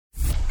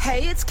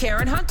Hey, it's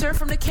Karen Hunter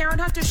from The Karen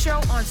Hunter Show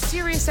on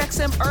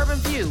SiriusXM Urban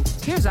View.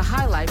 Here's a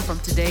highlight from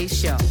today's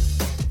show.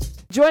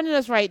 Joining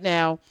us right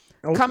now,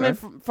 coming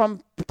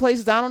from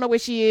places I don't know where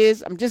she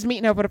is. I'm just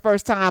meeting her for the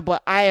first time,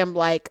 but I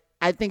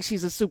think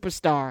she's a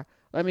superstar.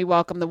 Let me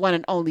welcome the one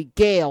and only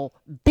Gayle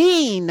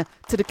Bean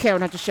to The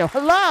Karen Hunter Show.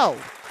 Hello.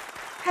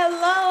 Hello.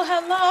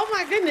 Oh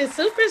my goodness,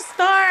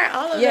 superstar.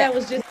 All of that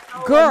was just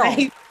so girl.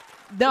 Amazing.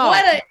 No.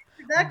 What an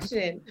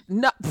introduction.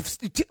 No.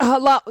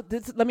 Hello.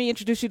 Let me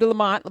introduce you to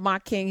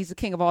Lamont King. He's the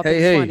king of all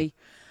things funny.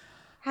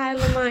 Hi,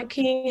 Lamont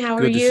King. How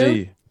are you? Good to see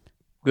you.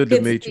 Good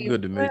to meet you.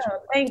 Good to meet you.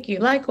 Thank you.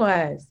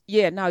 Likewise.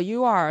 Yeah, no,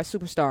 you are a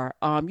superstar.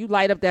 You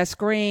light up that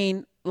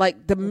screen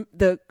like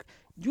the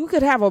you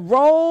could have a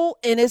role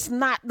and it's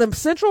not the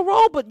central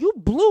role, but you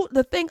blew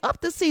the thing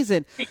up this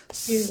season. Thank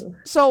you.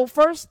 So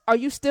first, are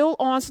you still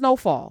on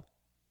Snowfall?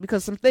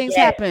 Because some things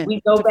happen.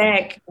 We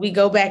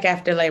go back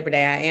after Labor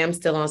Day. I am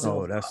still on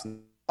Snowfall. Oh, that's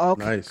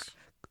okay. Nice.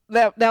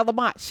 Now,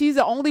 Lamont, she's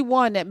the only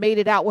one that made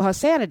it out with her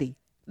sanity.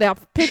 Now,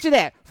 picture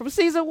that. From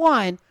season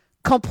 1,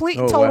 complete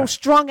and total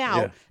strung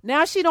out. Yeah.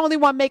 Now she's the only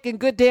one making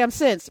good damn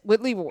sense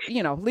with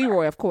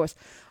Leroy, of course.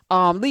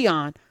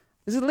 Leon.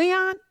 Is it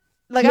Leon?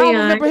 Like, Leon, I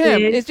don't remember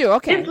him. It's you.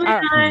 Okay. It's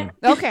Leon. Right.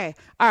 Okay.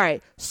 All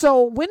right.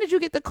 So when did you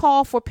get the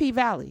call for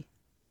P-Valley?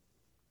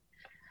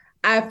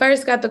 I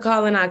first got the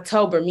call in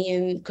October. Me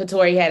and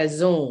Katori had a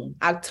Zoom.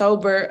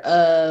 October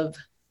of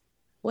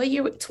what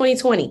year?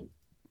 2020.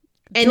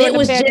 And during it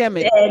was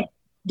pandemic. Just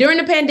during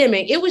the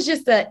pandemic. It was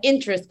just an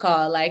interest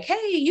call. Like,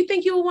 hey, you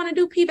think you would want to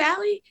do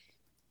P-Valley?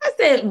 I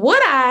said,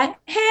 would I?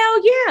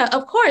 Hell yeah.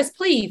 Of course.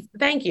 Please.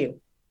 Thank you.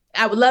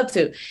 I would love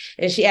to.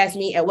 And she asked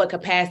me at what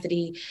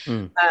capacity.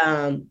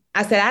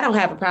 I said, I don't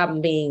have a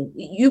problem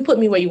you put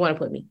me where you want to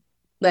put me.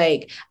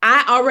 Like,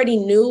 I already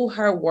knew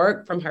her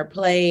work from her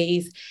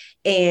plays,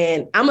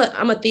 and I'm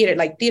a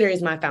theater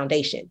is my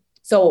foundation.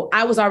 So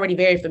I was already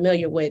very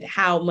familiar with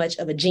how much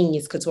of a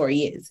genius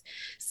Katori is.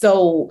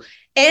 So,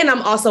 and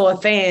I'm also a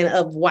fan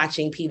of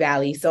watching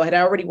P-Valley. So I had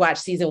already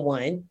watched season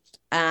 1.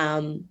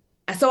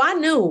 So I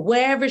knew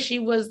wherever she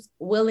was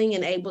willing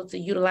and able to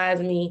utilize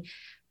me,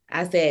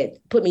 I said,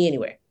 put me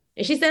anywhere.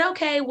 And she said,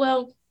 okay,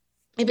 well,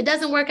 if it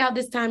doesn't work out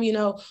this time,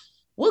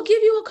 we'll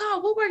give you a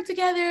call. We'll work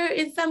together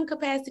in some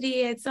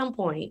capacity at some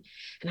point.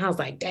 And I was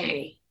like,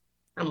 dang,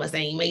 I must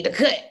ain't made the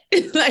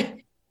cut.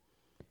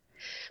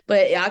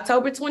 But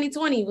October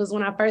 2020 was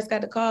when I first got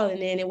the call. And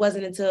then it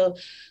wasn't until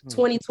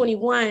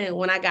 2021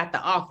 when I got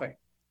the offer.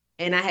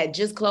 And I had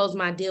just closed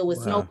my deal with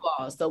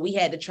Snowfall. So we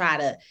had to try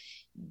to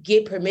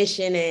get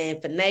permission and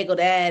finagle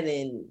that.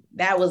 And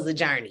that was the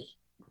journey.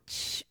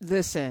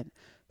 Listen.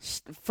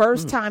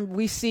 First time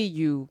we see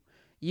you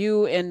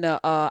and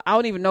I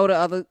don't even know the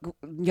other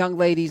young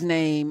lady's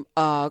name,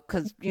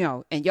 cause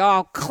and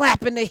y'all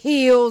clapping the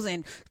heels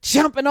and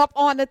jumping up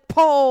on the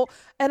pole,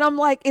 and I'm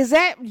like, is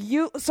that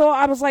you? So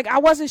I was like, I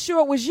wasn't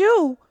sure it was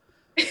you,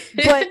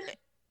 but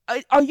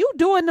are you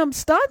doing them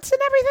stunts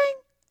and everything?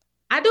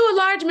 I do a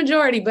large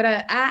majority, but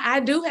I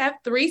do have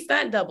 3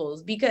 stunt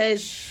doubles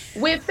because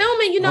with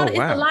filming, it's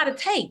a lot of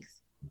takes.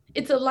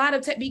 It's a lot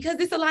of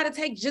because it's a lot of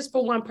takes just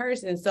for one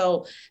person.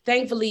 So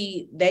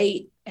thankfully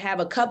they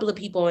have a couple of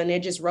people and they're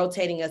just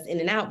rotating us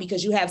in and out,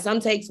 because you have some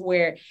takes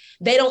where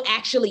they don't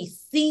actually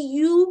see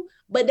you,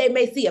 but they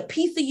may see a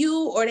piece of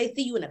you or they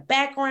see you in the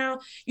background.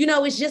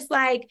 It's just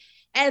like,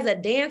 as a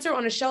dancer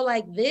on a show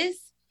like this,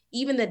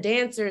 even the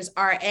dancers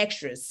are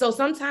extras. So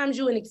sometimes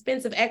you're an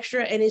expensive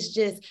extra and it's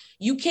just,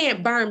 you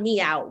can't burn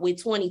me out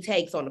with 20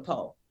 takes on the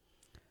pole.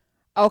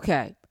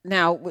 Okay.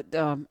 Now,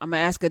 I'm going to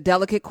ask a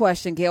delicate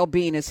question. Gayle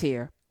Bean is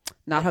here.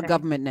 Not her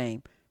government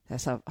name.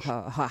 That's her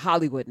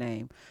Hollywood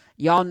name.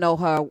 Y'all know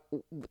her,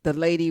 the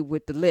lady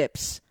with the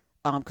lips,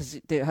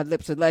 because her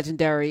lips are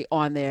legendary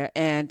on there.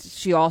 And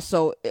she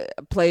also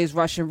plays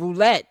Russian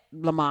roulette,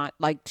 Lamont.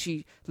 Like,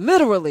 she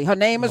literally, her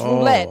name is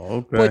Roulette.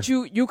 Okay. But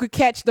you could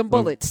catch them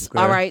bullets. Okay.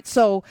 All right.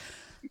 So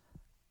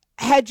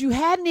had you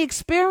had any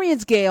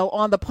experience, Gayle,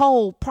 on the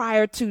pole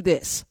prior to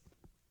this?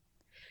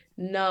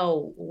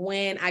 No,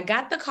 when I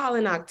got the call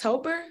in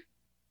October,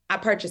 I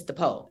purchased the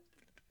pole.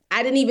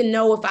 I didn't even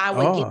know if I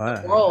would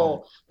get the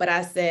role, but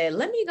I said,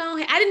 let me go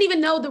ahead. I didn't even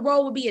know the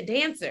role would be a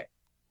dancer,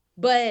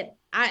 but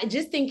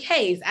just in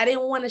case, I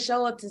didn't want to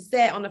show up to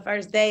set on the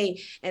first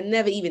day and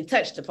never even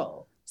touch the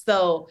pole.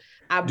 So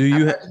do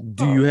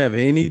you have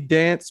any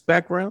dance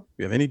background?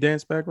 You have any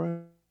dance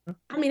background?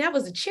 I mean, I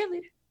was a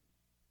cheerleader.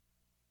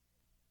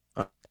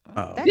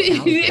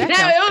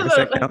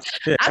 That counts.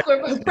 I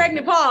was a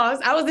pregnant pause.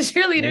 I was a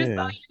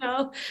cheerleader,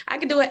 so I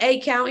could do an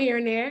 8 count here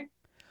and there.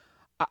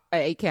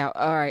 8 count.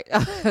 All right.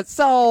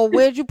 So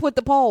where'd you put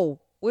the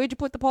pole? Where'd you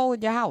put the pole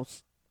in your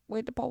house?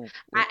 Where'd the pole?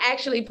 I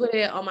actually put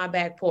it on my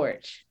back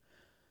porch.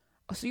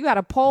 So you got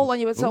a pole on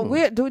your. So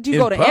where did you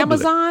go to public?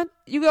 Amazon?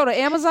 You go to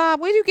Amazon.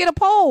 Where do you get a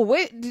pole?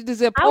 Where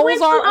does it poles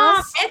are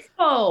us?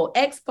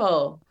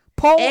 Expo.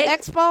 Pole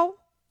Expo.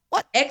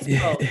 What?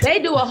 Expo. They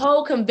do a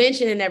whole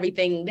convention and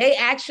everything. They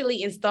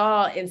actually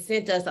installed and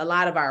sent us a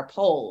lot of our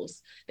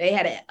poles. They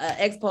had an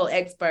Expo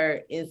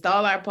expert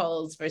install our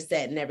poles for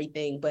set and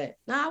everything. But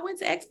no, I went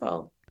to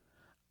Expo.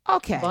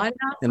 Okay. Bought it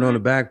out And on the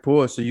front. back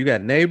porch, so you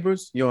got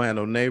neighbors? You don't have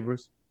no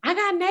neighbors? I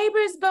got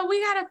neighbors, but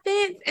we got a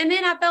fence. And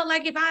then I felt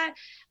like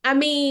I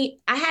mean,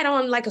 I had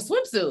on like a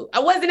swimsuit. I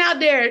wasn't out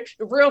there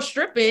real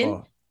stripping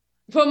Oh,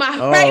 for my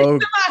oh,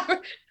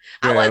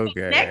 I wasn't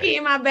okay. naked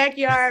in my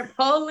backyard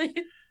polling.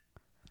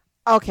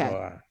 Okay.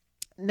 Boy.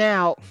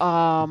 Now,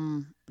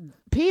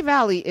 P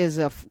Valley is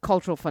a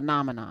cultural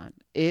phenomenon.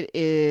 It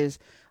is.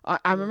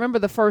 I remember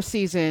the first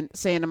season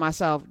saying to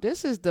myself,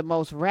 "This is the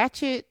most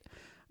ratchet,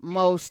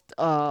 most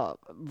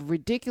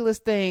ridiculous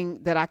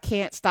thing that I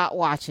can't stop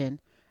watching."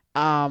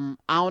 I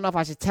don't know if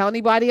I should tell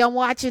anybody I'm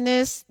watching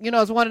this. You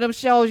know, it's one of them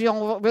shows you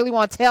don't really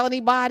want to tell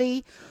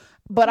anybody.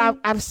 But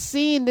I've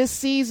seen this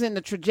season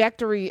the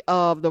trajectory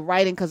of the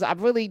writing, because I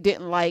really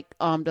didn't like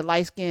the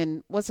light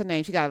skin. What's her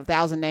name? She got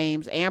 1,000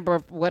 names. Amber,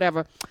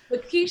 whatever.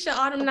 Lakeisha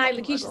Autumn Night,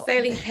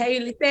 Lakeisha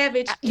Haley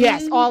Savage.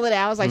 Yes, all of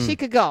that. I was like, she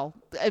could go.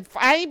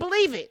 I ain't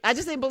believe it. I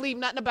just didn't believe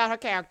nothing about her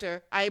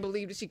character. I ain't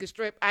believe that she could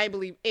strip. I ain't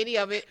believe any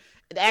of it.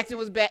 The acting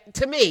was bad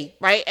to me,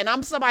 right? And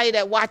I'm somebody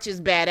that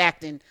watches bad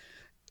acting.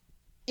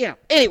 You know.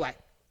 Anyway,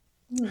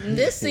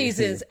 this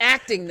season's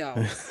acting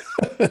though.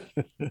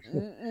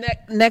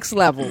 Next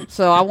level.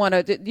 So I want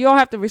to. You don't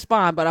have to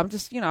respond, but I'm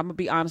just, I'm gonna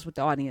be honest with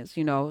the audience.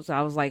 So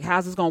I was like,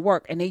 "How's this gonna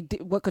work?" And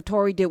what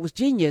Katori did was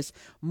genius.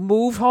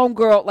 Moved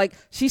homegirl, like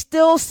she's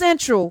still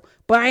central,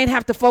 but I ain't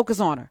have to focus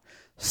on her.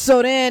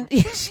 So then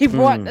she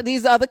brought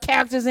these other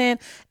characters in,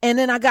 and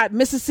then I got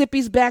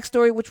Mississippi's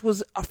backstory, which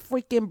was a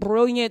freaking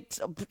brilliant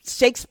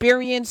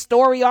Shakespearean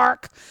story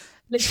arc.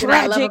 Listen,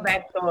 Tragic. I love a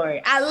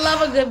backstory. I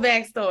love a good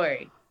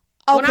backstory.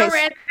 When I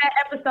read that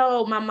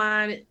episode,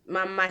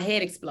 my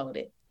head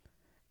exploded.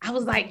 I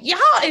was like, y'all,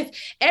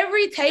 it's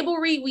every table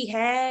read we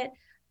had,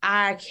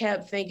 I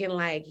kept thinking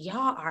like,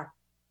 y'all are,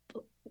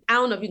 I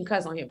don't know if you can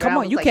cuss on here. Come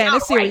on, you like, can.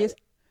 It's serious.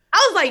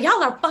 I was like,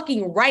 y'all are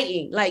fucking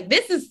writing. Like,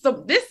 this is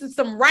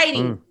some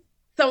writing.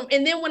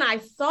 And then when I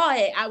saw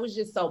it, I was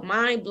just so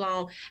mind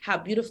blown how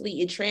beautifully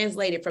it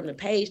translated from the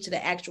page to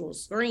the actual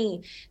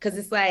screen. Cause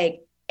it's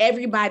like,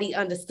 everybody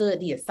understood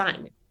the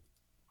assignment.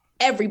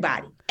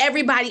 Everybody.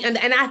 And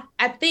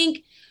I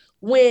think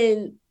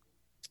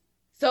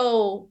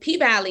so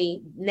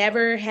P-Valley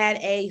never had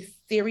a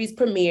series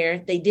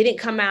premiere. They didn't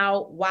come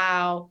out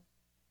while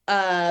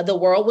the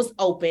world was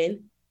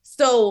open.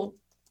 So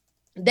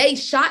they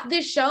shot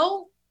this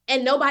show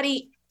and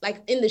nobody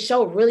like in the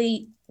show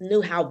really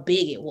knew how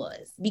big it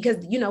was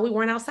because, we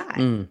weren't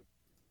outside.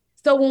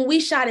 So when we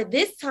shot it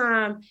this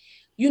time,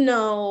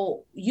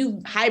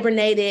 you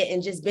hibernated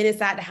and just been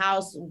inside the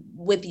house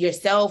with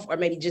yourself or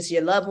maybe just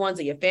your loved ones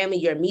or your family,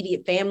 your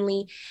immediate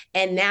family.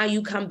 And now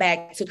you come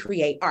back to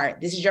create art.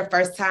 This is your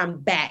first time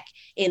back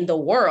in the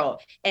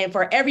world. And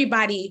for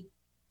everybody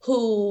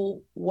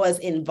who was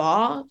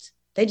involved,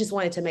 they just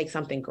wanted to make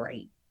something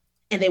great.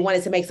 And they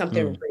wanted to make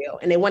something real.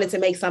 And they wanted to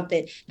make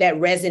something that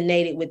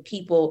resonated with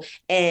people.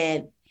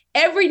 And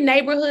every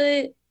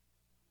neighborhood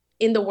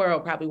in the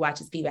world probably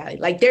watches P-Valley.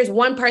 Like there's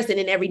one person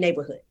in every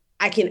neighborhood.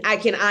 I can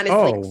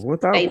honestly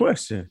without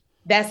question.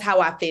 That's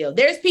how I feel.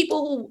 There's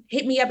people who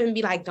hit me up and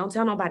be like, don't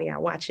tell nobody I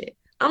watch it.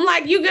 I'm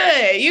like, you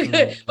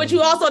good. But you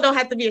also don't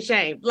have to be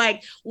ashamed.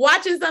 Like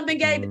watching something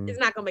gay is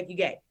not gonna make you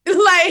gay.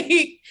 Like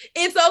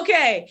it's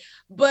okay.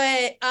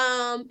 But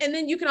and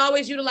then you can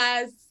always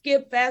utilize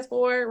skip, fast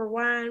forward,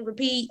 rewind,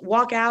 repeat,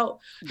 walk out.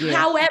 Yeah.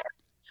 However,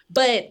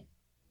 but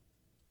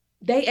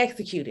they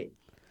executed.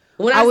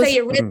 When I say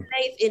it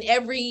resonates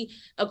in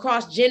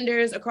across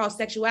genders, across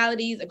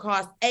sexualities,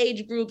 across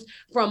age groups,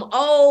 from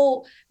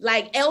old,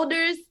 like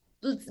elders,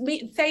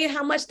 saying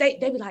how much they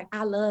be like,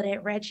 I love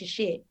that ratchet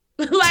shit.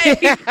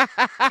 Like,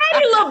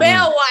 maybe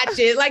LaBelle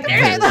watches. Like,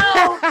 there's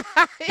no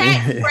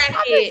tax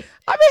bracket.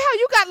 I mean, how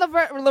you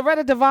got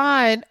Loretta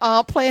Devine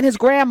playing his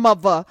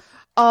grandmother.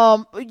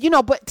 But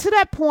to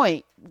that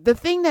point, the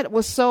thing that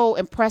was so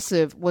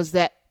impressive was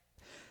that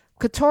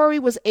Katori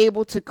was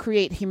able to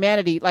create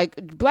humanity.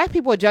 Like black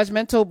people are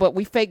judgmental, but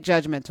we fake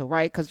judgmental,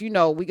 right? Because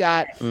we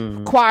got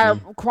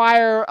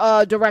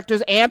choir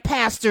directors and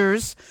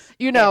pastors.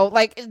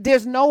 Like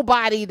there's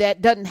nobody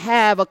that doesn't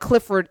have a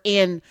Clifford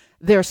in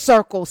their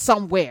circle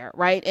somewhere,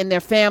 right? In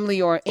their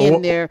family or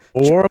their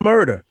or a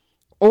murder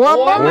or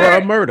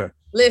a murder.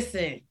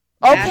 Listen.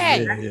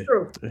 Okay. That's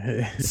true.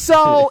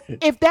 So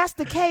if that's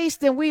the case,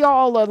 then we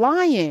all are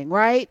lying,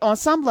 right? On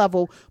some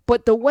level.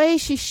 But the way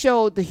she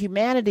showed the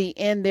humanity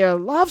in their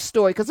love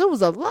story, because it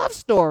was a love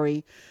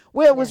story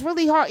where it was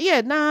really hard. Yeah,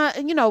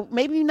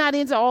 maybe you're not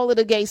into all of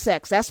the gay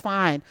sex. That's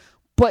fine.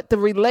 But the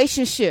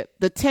relationship,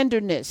 the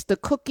tenderness, the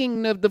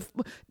cooking, the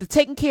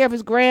taking care of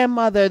his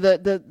grandmother,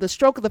 the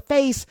stroke of the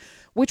face,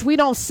 which we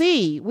don't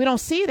see. We don't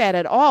see that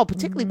at all,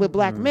 particularly with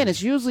black men.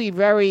 It's usually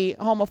very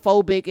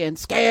homophobic and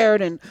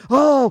scared and,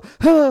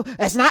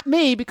 that's not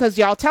me, because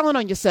y'all telling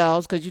on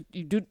yourselves because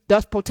you do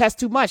protest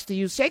too much, to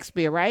use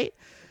Shakespeare, right?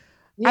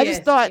 Yes. I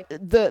just thought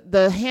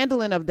the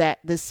handling of that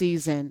this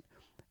season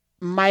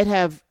might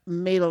have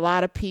made a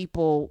lot of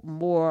people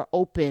more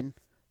open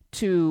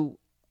to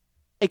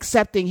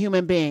accepting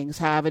human beings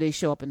however they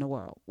show up in the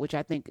world, which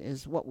I think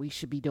is what we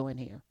should be doing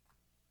here.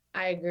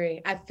 I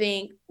agree. I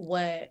think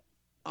what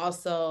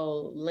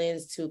also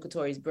lends to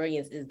Katori's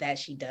brilliance is that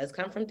she does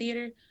come from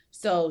theater.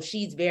 So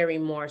she's very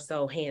more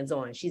so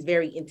hands-on. She's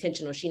very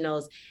intentional. She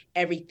knows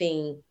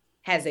everything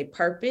has a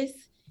purpose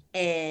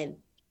and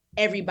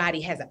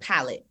everybody has a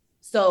palate.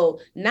 So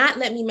not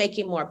let me make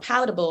it more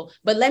palatable,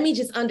 but let me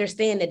just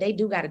understand that they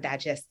do got to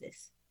digest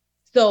this.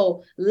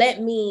 So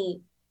let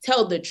me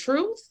tell the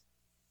truth,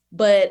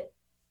 but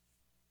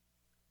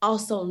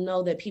also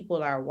know that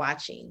people are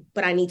watching,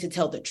 but I need to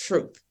tell the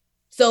truth.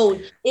 So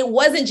it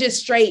wasn't just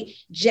straight.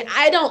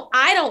 I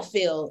don't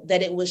feel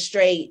that it was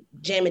straight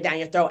jamming down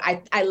your throat.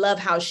 I love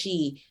how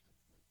she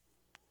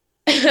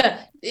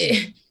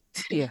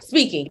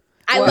speaking.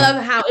 I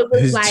love how it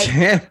was like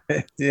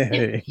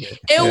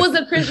it was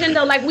a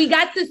crescendo. Like we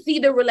got to see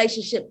the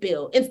relationship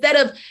build instead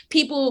of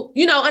people,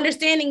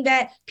 understanding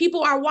that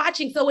people are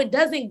watching. So it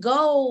doesn't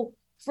go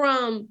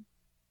from,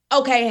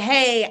 okay,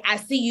 hey, I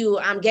see you,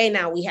 I'm gay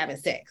now, we having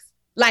sex.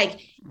 Like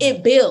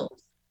it builds.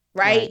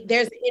 Right?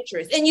 There's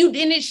interest. And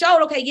it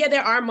showed, okay, yeah,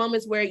 there are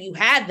moments where you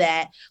have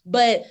that,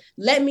 but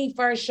let me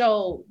first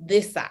show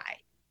this side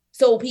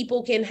so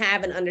people can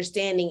have an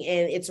understanding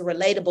and it's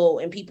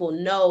relatable and people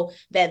know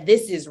that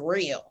this is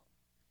real.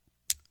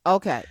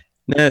 Okay.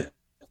 Now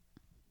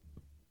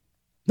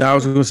I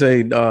was going to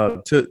say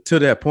to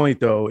that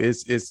point though,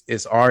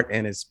 it's art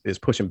and it's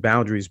pushing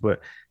boundaries, but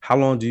how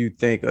long do you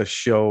think a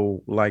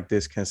show like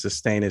this can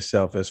sustain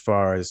itself as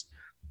far as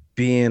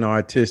being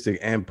artistic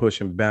and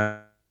pushing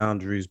boundaries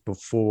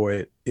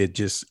before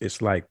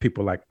it's like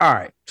people like, all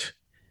right,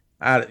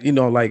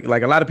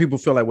 like a lot of people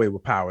feel that way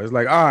with power. It's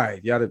like, all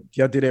right, y'all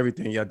did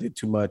everything, y'all did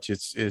too much.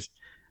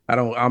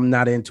 I'm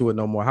not into it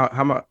no more.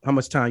 How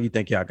much time you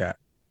think y'all got?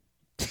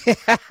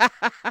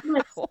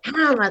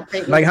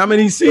 Like how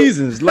many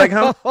seasons? Like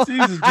how many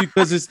seasons?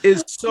 Because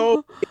it's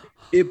so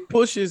it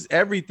pushes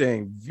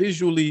everything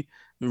visually,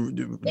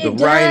 the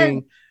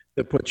writing,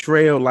 the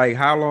portrayal. Like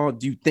how long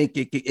do you think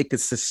it could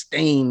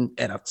sustain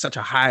at such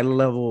a high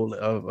level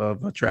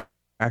of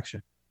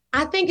attraction?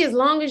 I think as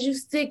long as you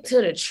stick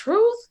to the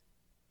truth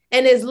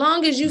and as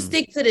long as you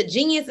stick to the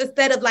genius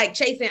instead of like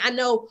chasing. I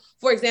know,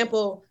 for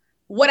example,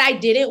 what I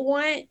didn't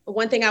want,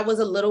 one thing I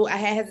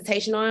had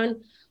hesitation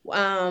on,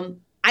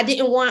 I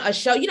didn't want a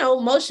show,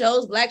 most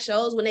shows, Black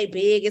shows, when they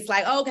big, it's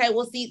like, okay,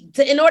 we'll see.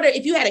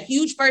 If you had a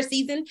huge first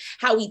season,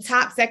 how we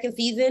top second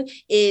season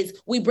is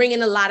we bring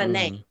in a lot of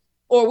names.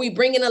 Or we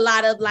bring in a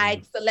lot of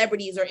like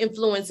celebrities or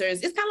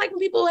influencers. It's kind of like when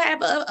people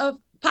have a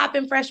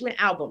poppin' freshman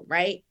album,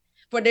 right?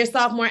 For their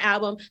sophomore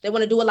album, they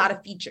want to do a lot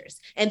of features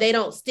and they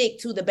don't stick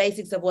to the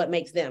basics of what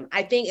makes them.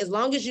 I think as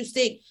long as you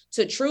stick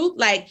to truth,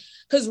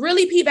 because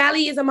really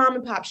P-Valley is a mom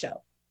and pop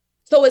show.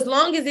 So as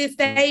long as it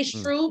stays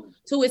true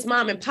to its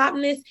mom and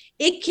popness,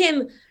 it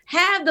can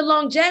have the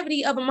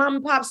longevity of a mom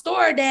and pop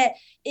store that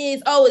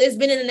is, it's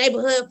been in the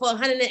neighborhood for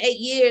 108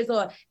 years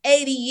or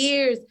 80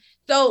 years.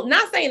 So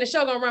not saying the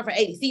show gonna run for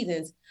 80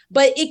 seasons,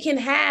 but it can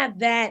have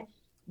that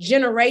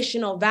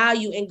generational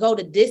value and go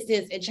the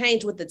distance and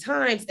change with the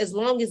times as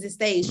long as it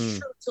stays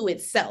true to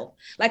itself.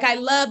 Like I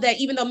love that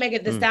even though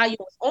Megan Thee Stallion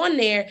was on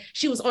there,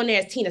 she was on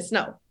there as Tina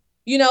Snow.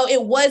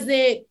 It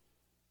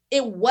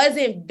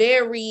wasn't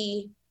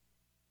very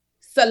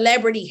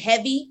celebrity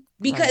heavy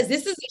because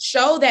this is a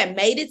show that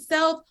made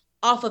itself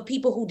off of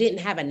people who didn't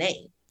have a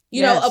name.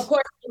 Of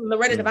course,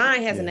 Loretta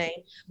Devine has a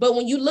name, but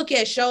when you look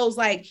at shows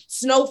like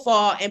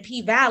Snowfall and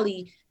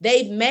P-Valley,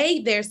 they've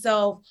made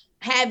themselves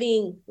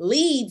having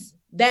leads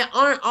that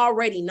aren't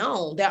already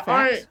known, that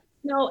aren't,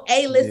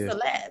 A-list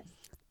celebs.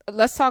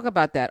 Let's talk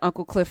about that.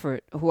 Uncle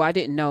Clifford, who I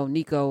didn't know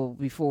Nico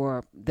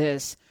before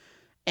this,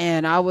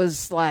 and I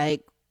was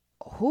like,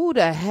 who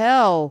the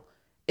hell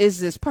is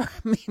this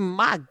person?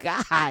 My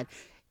God.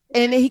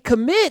 And he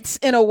commits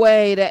in a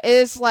way that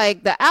is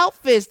like the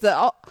outfits,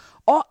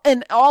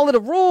 and all of the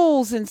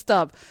rules and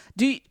stuff.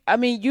 You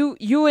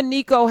and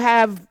Nico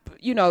have,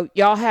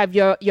 y'all have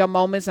your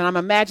moments, and I'm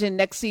imagining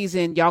next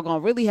season y'all gonna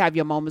really have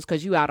your moments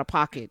because you out of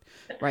pocket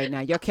right now.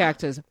 Your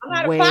character's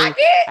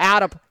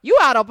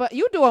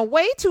you doing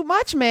way too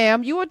much,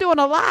 ma'am. You are doing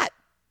a lot.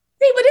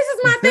 See, but this is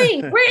my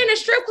thing. We're in a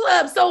strip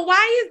club, so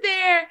why is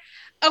there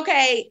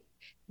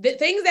the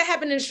things that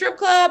happen in the strip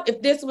club,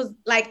 if this was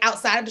like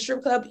outside of the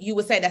strip club, you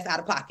would say that's out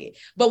of pocket.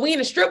 But we in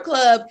a strip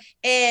club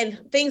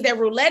and things that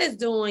Roulette is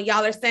doing,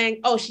 y'all are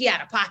saying, oh, she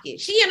out of pocket.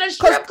 She in a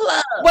strip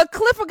club. But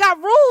Clifford got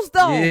rules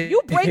though.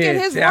 You breaking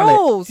his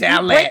rules.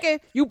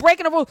 You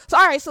breaking the rules. So,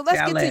 all right, so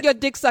let's get to your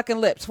dick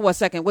sucking lips for a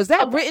second. Was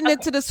that written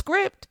into the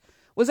script?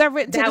 Was that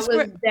written into the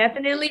script? That was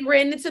definitely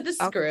written into the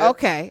script.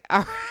 Okay. All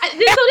right.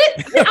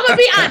 So I'm gonna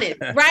be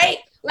honest, right?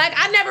 Like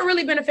I've never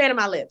really been a fan of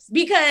my lips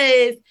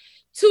because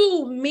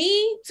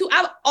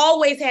I've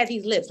always had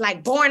these lips,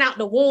 like born out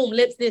the womb,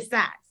 lips this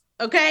size.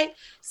 Okay.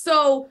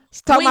 So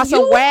talking about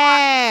some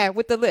wah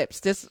with the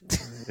lips. Just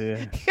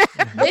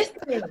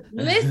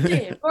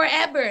listen,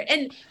 forever.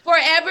 And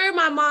forever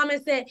my mom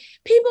has said,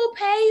 people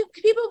pay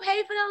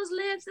for those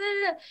lips.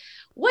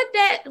 What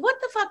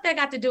the fuck that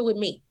got to do with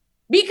me?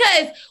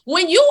 Because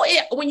when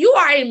you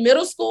are in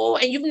middle school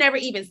and you've never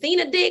even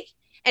seen a dick,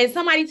 and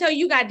somebody tell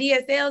you got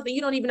DSLs and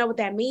you don't even know what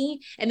that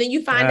means, and then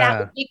you find out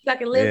with dick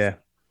sucking lips. Yeah.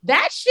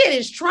 That shit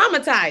is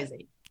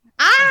traumatizing.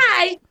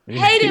 I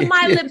hated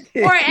my lips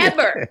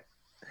forever.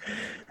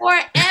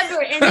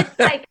 Forever. And it's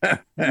like,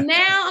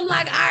 now I'm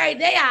like, all right,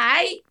 they all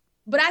right.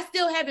 But I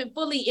still haven't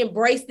fully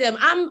embraced them.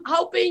 I'm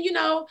hoping,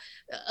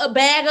 a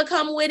bag will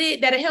come with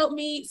it that'll help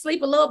me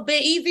sleep a little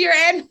bit easier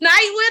at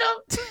night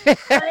with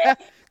them.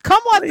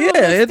 Come on,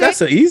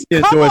 that's an easy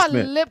endorsement. Come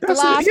on, lip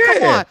gloss.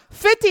 Come on,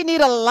 50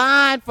 need a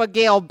line for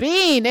Gayle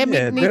Bean. It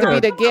needs to be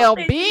the Gayle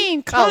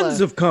Bean color. Tons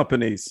of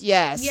companies.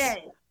 Yes.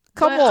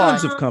 Come on.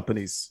 Tons of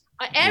companies.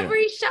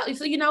 Every show.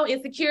 So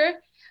Insecure.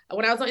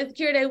 When I was on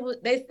Insecure,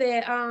 they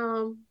said,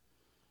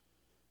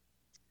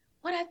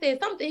 what I said,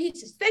 something.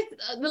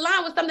 The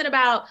line was something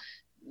about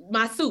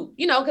my soup,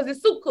 because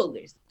it's soup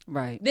coolers.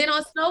 Right. Then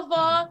on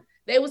Snowfall,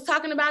 they was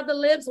talking about the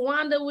lips.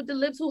 Wanda with the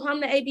lips who hum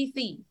the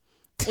ABC.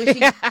 When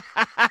she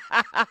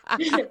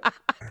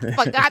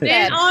forgot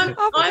that. On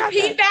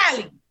P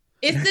Valley,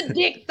 it's the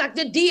dick suck,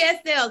 the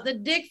DSLs, the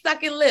dick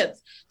sucking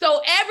lips.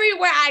 So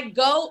everywhere I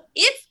go,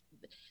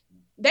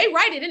 they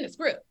write it in the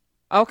script.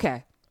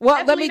 Okay. Well,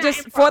 Definitely let me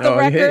just for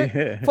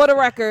the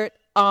record,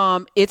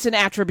 it's an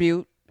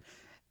attribute.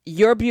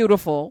 You're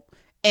beautiful.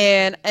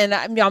 And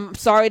I'm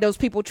sorry those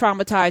people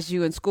traumatized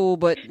you in school,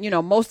 but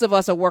most of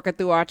us are working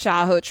through our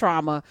childhood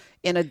trauma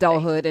in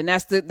adulthood, and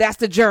that's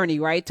the journey,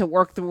 right? To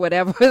work through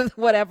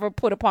whatever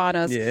put upon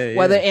us,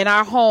 whether in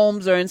our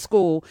homes or in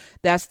school.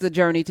 That's the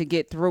journey to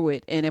get through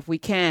it. And if we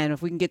can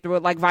get through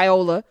it like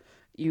Viola,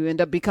 you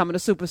end up becoming a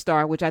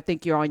superstar, which I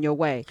think you're on your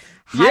way.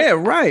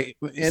 Right.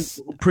 And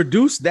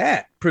produce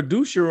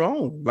your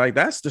own. Like,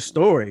 that's the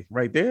story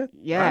right there.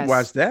 Yes. I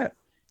watch that.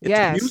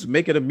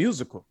 Make it a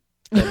musical.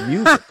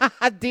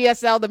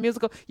 DSL the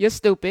musical. You're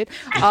stupid.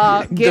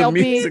 Gayle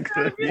Bean.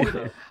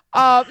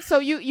 So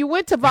you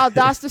went to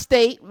Valdosta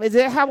State. Is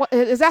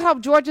that how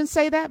Georgians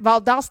say that?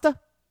 Valdosta?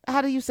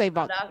 How do you say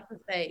Valdosta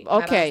State?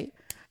 Okay.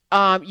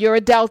 You're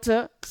a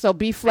Delta, so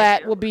B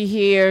Flat will be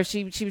here.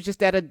 She was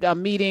just at a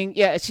meeting.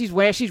 Yeah, she's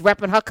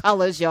repping her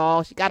colors,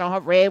 y'all. She got on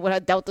her red with her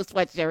Delta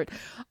sweatshirt.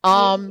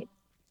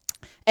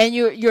 And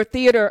you're a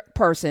theater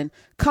person.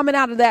 Coming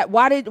out of that,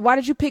 why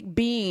did you pick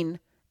Bean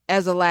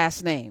as a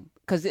last name?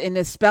 Because in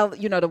the spell,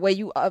 the way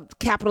you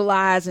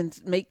capitalize and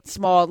make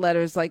small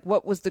letters, like,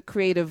 what was the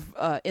creative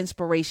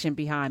inspiration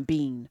behind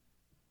Bean?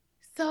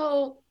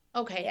 So,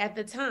 okay, at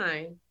the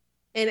time,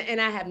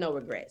 and I have no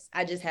regrets.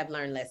 I just have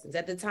learned lessons.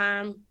 At the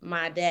time,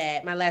 my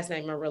real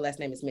last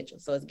name is Mitchell.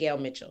 So it's Gayle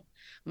Mitchell.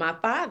 My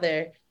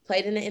father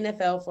played in the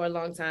NFL for a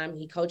long time.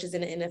 He coaches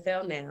in the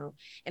NFL now.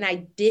 And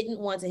I didn't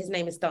want to, his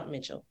name is Stump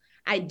Mitchell.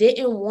 I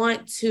didn't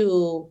want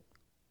to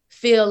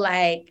feel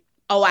like,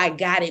 oh, I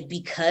got it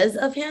because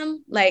of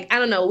him. Like, I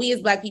don't know. We as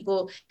Black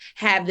people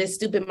have this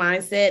stupid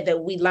mindset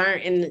that we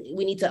learn and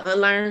we need to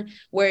unlearn,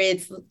 where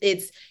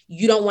it's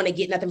you don't want to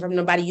get nothing from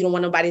nobody. You don't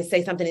want nobody to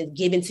say something is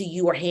given to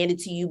you or handed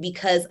to you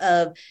because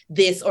of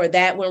this or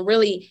that, when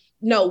really,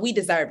 no, we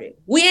deserve it.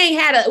 We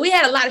had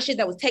a lot of shit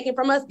that was taken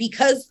from us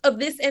because of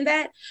this and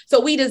that.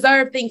 So we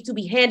deserve things to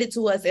be handed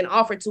to us and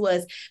offered to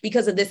us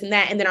because of this and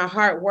that. And then our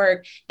hard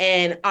work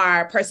and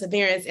our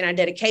perseverance and our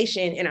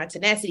dedication and our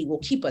tenacity will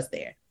keep us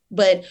there.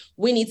 But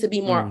we need to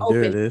be more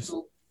open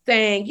to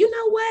saying, you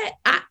know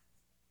what?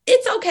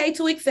 It's okay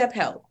to accept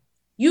help.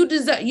 You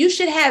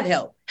should have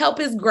help. Help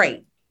is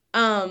great.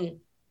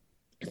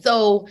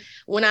 So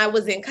when I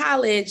was in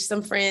college,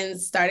 some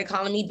friends started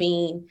calling me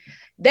Bean.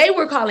 They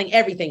were calling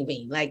everything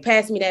Bean. Like,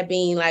 pass me that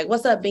bean. Like,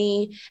 what's up,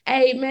 Bean?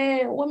 Hey,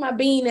 man, where my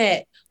bean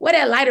at? Where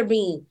that lighter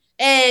bean?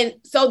 And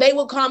so they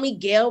would call me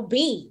Gayle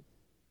Bean.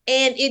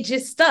 And it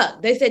just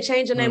stuck. They said,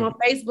 change your name on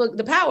Facebook.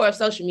 The power of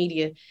social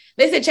media.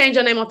 They said, change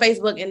your name on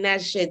Facebook. And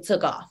that shit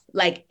took off.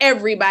 Like,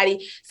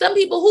 everybody. Some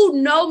people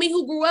who know me,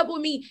 who grew up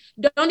with me,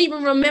 don't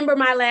even remember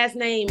my last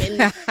name.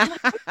 And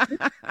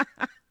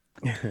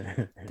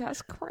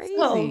that's crazy.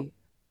 So,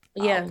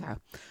 yeah. Okay.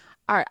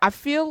 All right. I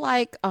feel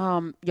like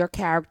your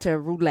character,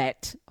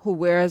 Roulette, who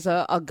wears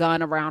a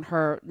gun around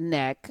her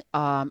neck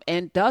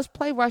and does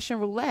play Russian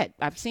roulette.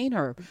 I've seen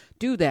her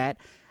do that.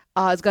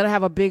 Is going to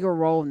have a bigger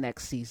role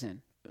next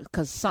season,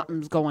 because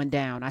something's going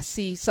down. I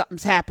see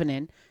something's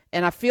happening,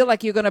 and I feel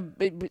like you're going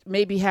to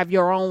maybe have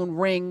your own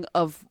ring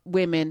of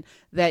women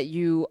that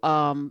you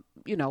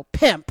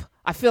pimp.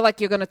 I feel like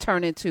you're going to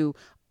turn into,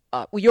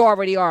 you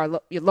already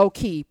are, you're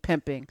low-key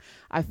pimping.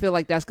 I feel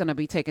like that's going to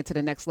be taken to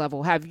the next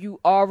level. Have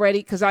you already,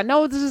 because I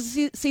know this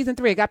is season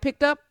 3. It got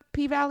picked up,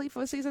 P-Valley,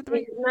 for season 3?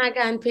 It's not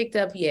gotten picked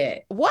up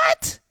yet.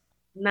 What?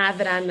 Not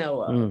that I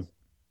know of.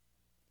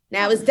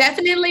 Now, it's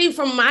definitely,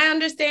 from my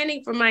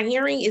understanding, from my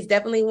hearing, it's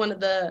definitely one of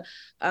the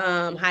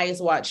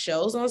highest watched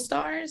shows on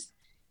Starz.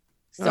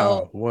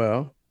 So,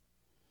 well.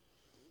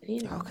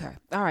 Okay.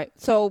 All right.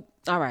 So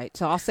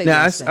I'll say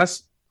now,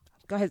 this.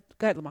 Go ahead,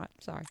 Lamont.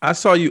 Sorry. I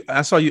saw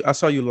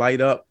you light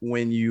up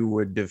when you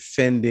were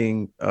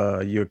defending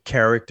your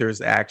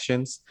character's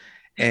actions.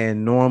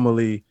 And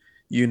normally,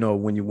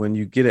 when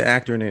you get an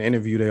actor in an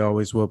interview, they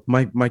always, well,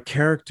 my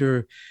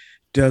character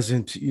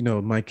doesn't,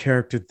 my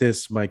character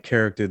this,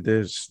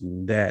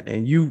 that,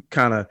 and you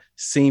kind of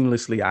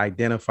seamlessly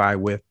identify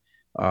with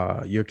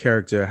your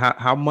character.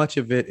 How much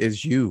of it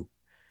is you?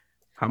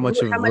 How much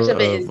of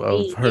it is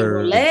me her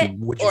Roulette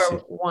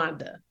or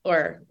Wanda,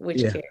 or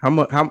which character?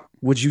 How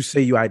would you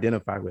say you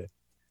identify with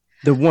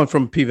the one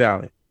from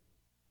P-Valley?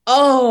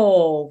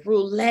 Oh,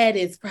 Roulette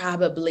is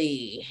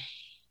probably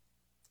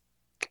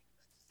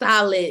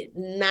solid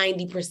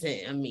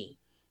 90% of me.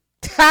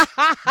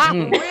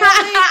 Really?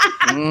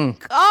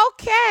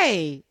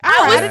 Okay.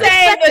 I would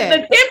say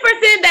the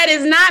 10% that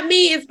is not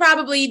me is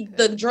probably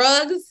the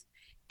drugs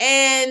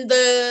and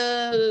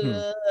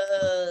the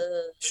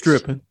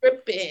stripping.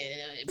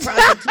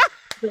 I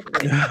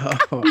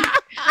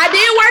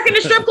did work in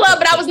a strip club,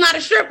 but I was not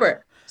a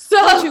stripper.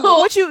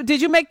 So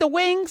did you make the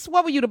wings?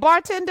 What were you, the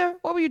bartender?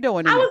 What were you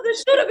doing? I was the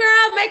shooter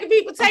girl, making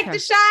people take the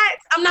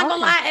shots. I'm not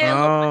gonna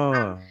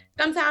lie.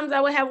 Sometimes I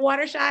would have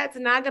water shots,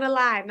 and not gonna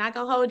lie, not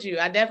gonna hold you.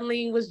 I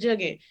definitely was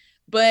jugging,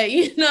 but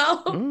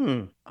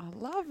I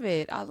love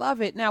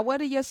it. Now, what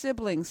do your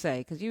siblings say?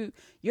 Because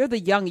you're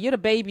the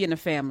baby in the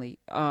family.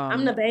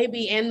 I'm the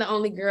baby and the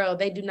only girl.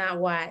 They do not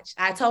watch.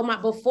 I told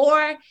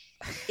before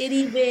it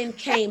even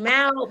came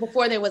out,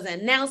 before there was an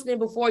announcement,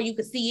 before you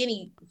could see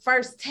any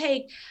first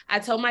take, I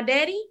told my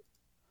daddy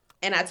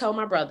and I told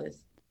my brothers.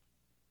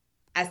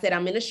 I said,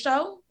 I'm in a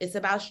show. It's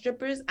about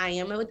strippers. I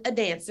am a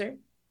dancer.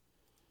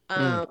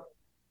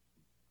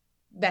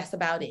 That's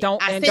about it.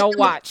 Don't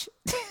watch.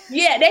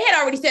 Yeah, they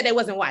had already said they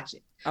wasn't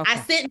watching. Okay. I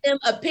sent them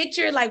a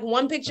picture, like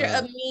one picture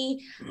of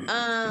me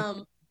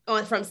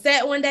from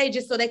set one day,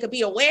 just so they could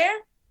be aware.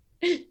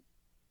 And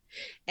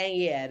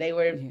yeah, they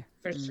were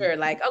for sure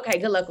like, okay,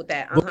 good luck with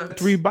that. Well,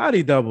 3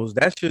 body doubles.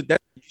 That should be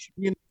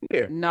in the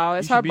clear. No,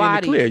 it's her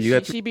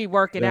body. She be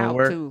working out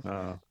too.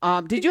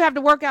 Did you have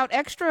to work out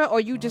extra, or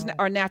you just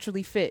are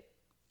naturally fit?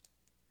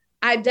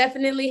 I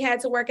definitely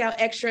had to work out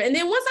extra. And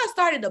then once I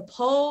started to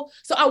pole,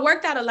 so I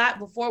worked out a lot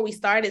before we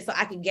started so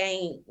I could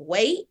gain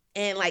weight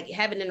and like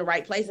have it in the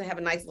right place and have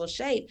a nice little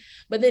shape.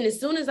 But then as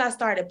soon as I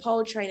started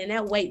pole training,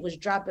 that weight was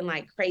dropping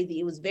like crazy.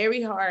 It was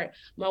very hard.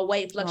 My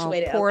weight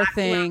fluctuated. Oh,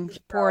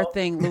 poor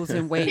thing,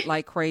 losing weight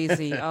like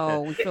crazy.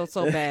 Oh, we feel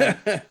so bad.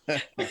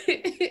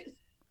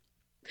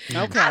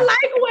 Okay. I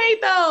like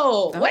weight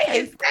though. Okay. Weight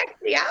is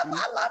sexy. I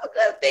love a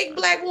good thick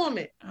Black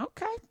woman.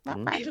 Okay.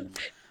 All right.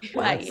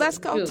 Well, let's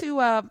go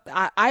to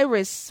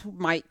Iris, who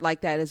might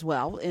like that as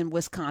well in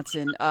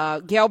Wisconsin.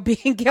 Gail Bean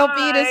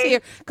is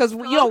here because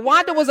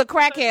Wanda was a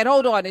crackhead.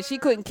 Hold on, and she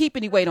couldn't keep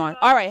any weight on.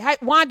 All right, hi,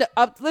 Wanda.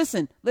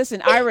 Listen,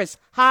 Iris.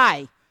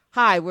 Hi,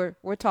 we're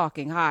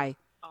talking. Hi,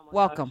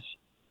 welcome.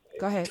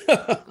 Gosh.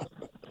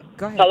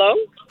 Go ahead. Hello.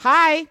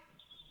 Hi.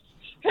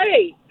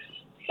 Hey.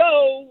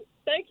 So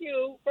thank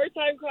you, first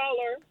time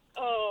caller.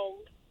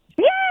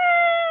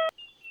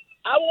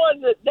 I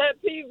wanted that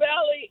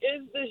P-Valley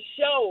is the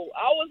show.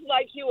 I was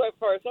like you at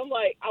first. I'm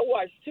like, I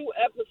watched 2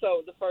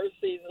 episodes the first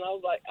season. I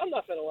was like, I'm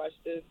not going to watch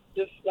this.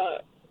 Just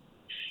not.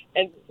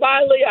 And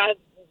finally, I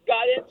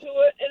got into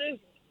it, and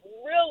it's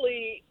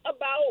really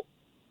about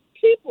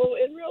people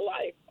in real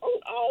life on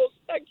all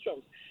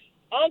spectrums.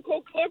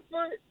 Uncle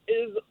Clifford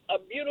is a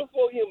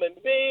beautiful human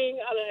being.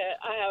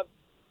 I have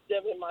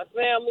them in my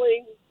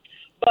family.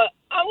 But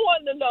I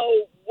wanted to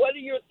know, what are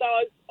your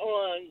thoughts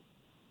on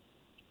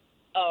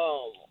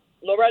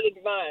Loretta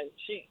Devine?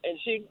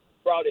 She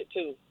brought it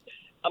too.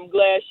 I'm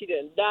glad she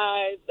didn't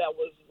die. I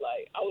was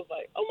like,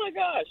 oh my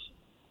gosh.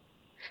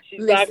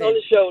 She's back on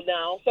the show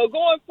now. So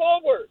going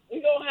forward,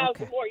 we're going to have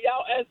some more.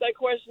 Y'all asked that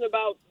question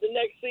about the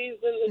next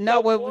season. No,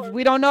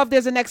 we don't know if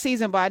there's a next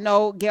season, but I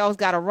know Gail's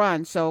got to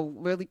run. So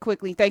really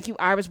quickly, thank you,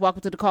 Iris.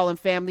 Welcome to the Call-In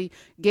family.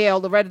 Gail,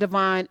 Loretta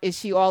Devine, is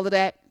she all of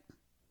that?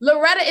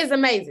 Loretta is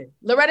amazing.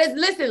 Loretta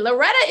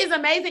is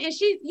amazing. And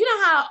she, you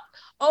know how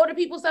older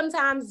people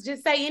sometimes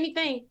just say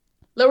anything?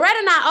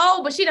 Loretta not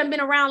old, but she done been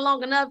around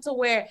long enough to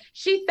where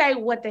she say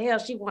what the hell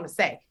she want to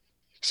say.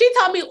 She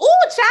told me,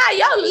 ooh, child,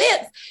 your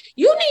lips,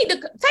 you need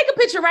to take a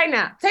picture right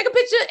now. Take a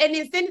picture and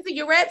then send it to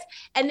your reps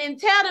and then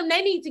tell them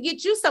they need to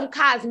get you some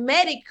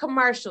cosmetic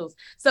commercials,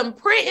 some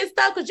print and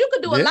stuff, because you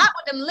could do a lot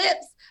with them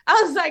lips. I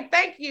was like,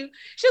 thank you.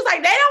 She was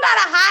like, they don't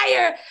got to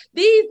hire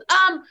these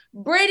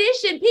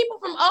British and people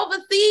from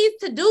overseas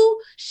to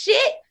do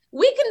shit.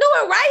 We can do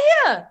it right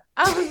here.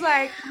 I was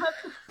like,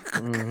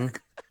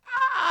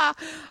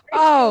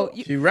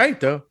 she's right,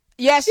 though.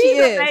 Yes, she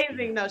is. She's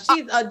amazing, though.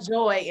 She's a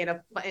joy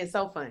and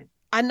so fun.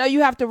 I know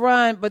you have to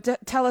run, but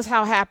tell us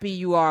how happy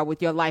you are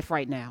with your life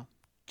right now.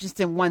 Just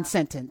in one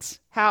sentence.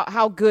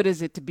 How good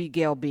is it to be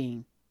Gail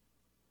Bean?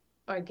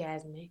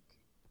 Orgasmic.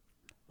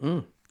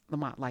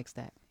 Lamont likes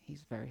that.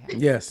 He's very happy.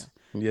 Yes,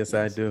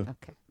 I do.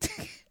 Okay.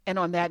 And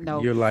on that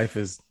note, your life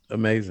is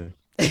amazing.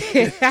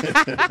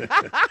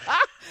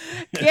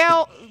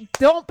 Gail,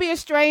 don't be a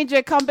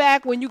stranger. Come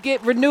back when you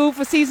get renewed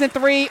for season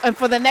 3, and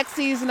for the next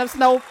season of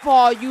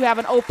Snowfall, you have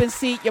an open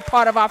seat. You're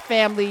part of our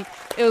family.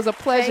 It was a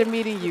pleasure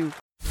meeting you.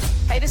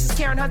 Hey, this is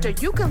Karen Hunter.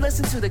 You can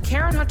listen to The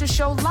Karen Hunter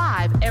Show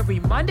live every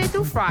Monday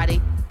through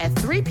Friday at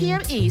 3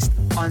 p.m. East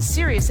on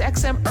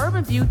SiriusXM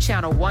Urban View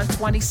Channel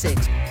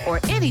 126 or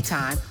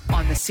anytime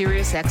on the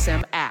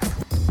SiriusXM app.